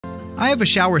I have a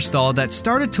shower stall that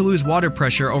started to lose water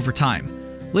pressure over time.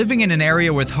 Living in an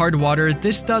area with hard water,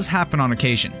 this does happen on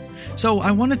occasion. So I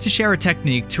wanted to share a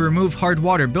technique to remove hard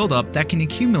water buildup that can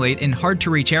accumulate in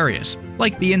hard-to-reach areas,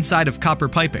 like the inside of copper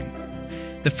piping.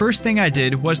 The first thing I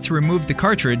did was to remove the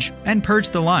cartridge and purge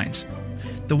the lines.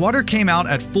 The water came out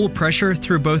at full pressure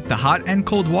through both the hot and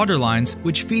cold water lines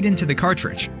which feed into the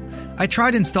cartridge. I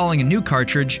tried installing a new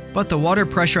cartridge, but the water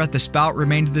pressure at the spout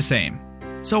remained the same.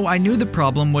 So I knew the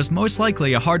problem was most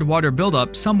likely a hard water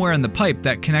buildup somewhere in the pipe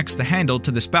that connects the handle to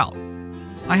the spout.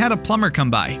 I had a plumber come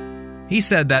by. He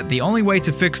said that the only way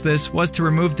to fix this was to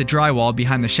remove the drywall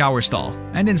behind the shower stall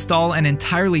and install an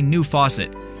entirely new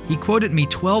faucet. He quoted me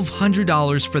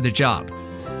 $1,200 for the job.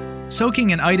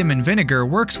 Soaking an item in vinegar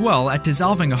works well at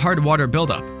dissolving a hard water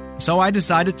buildup, so I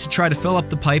decided to try to fill up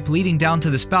the pipe leading down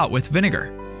to the spout with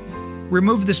vinegar.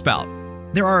 Remove the spout.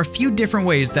 There are a few different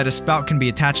ways that a spout can be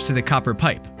attached to the copper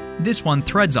pipe. This one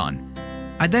threads on.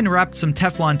 I then wrapped some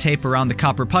Teflon tape around the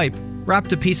copper pipe,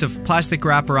 wrapped a piece of plastic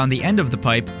wrap around the end of the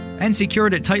pipe, and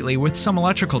secured it tightly with some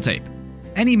electrical tape.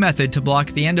 Any method to block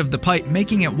the end of the pipe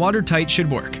making it watertight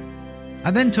should work.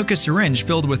 I then took a syringe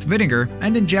filled with vinegar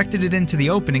and injected it into the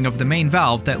opening of the main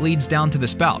valve that leads down to the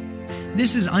spout.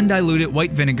 This is undiluted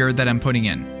white vinegar that I'm putting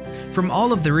in. From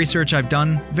all of the research I've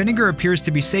done, vinegar appears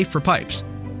to be safe for pipes.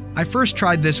 I first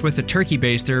tried this with a turkey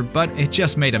baster, but it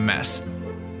just made a mess.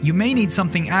 You may need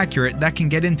something accurate that can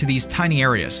get into these tiny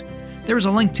areas. There is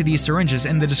a link to these syringes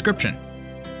in the description.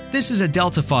 This is a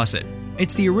Delta faucet.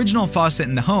 It's the original faucet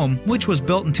in the home, which was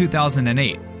built in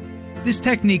 2008. This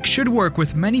technique should work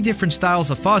with many different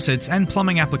styles of faucets and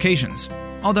plumbing applications.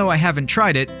 Although I haven't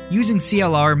tried it, using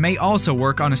CLR may also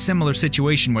work on a similar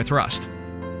situation with rust.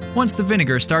 Once the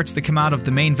vinegar starts to come out of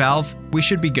the main valve, we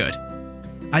should be good.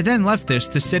 I then left this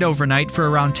to sit overnight for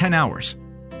around 10 hours.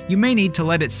 You may need to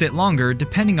let it sit longer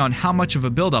depending on how much of a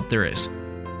buildup there is.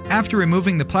 After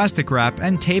removing the plastic wrap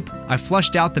and tape, I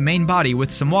flushed out the main body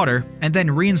with some water and then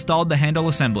reinstalled the handle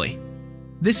assembly.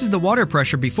 This is the water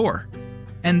pressure before.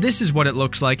 And this is what it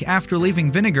looks like after leaving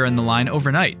vinegar in the line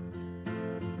overnight.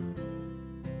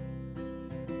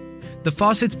 The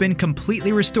faucet's been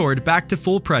completely restored back to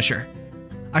full pressure.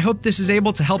 I hope this is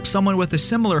able to help someone with a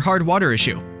similar hard water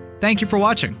issue. Thank you for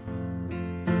watching.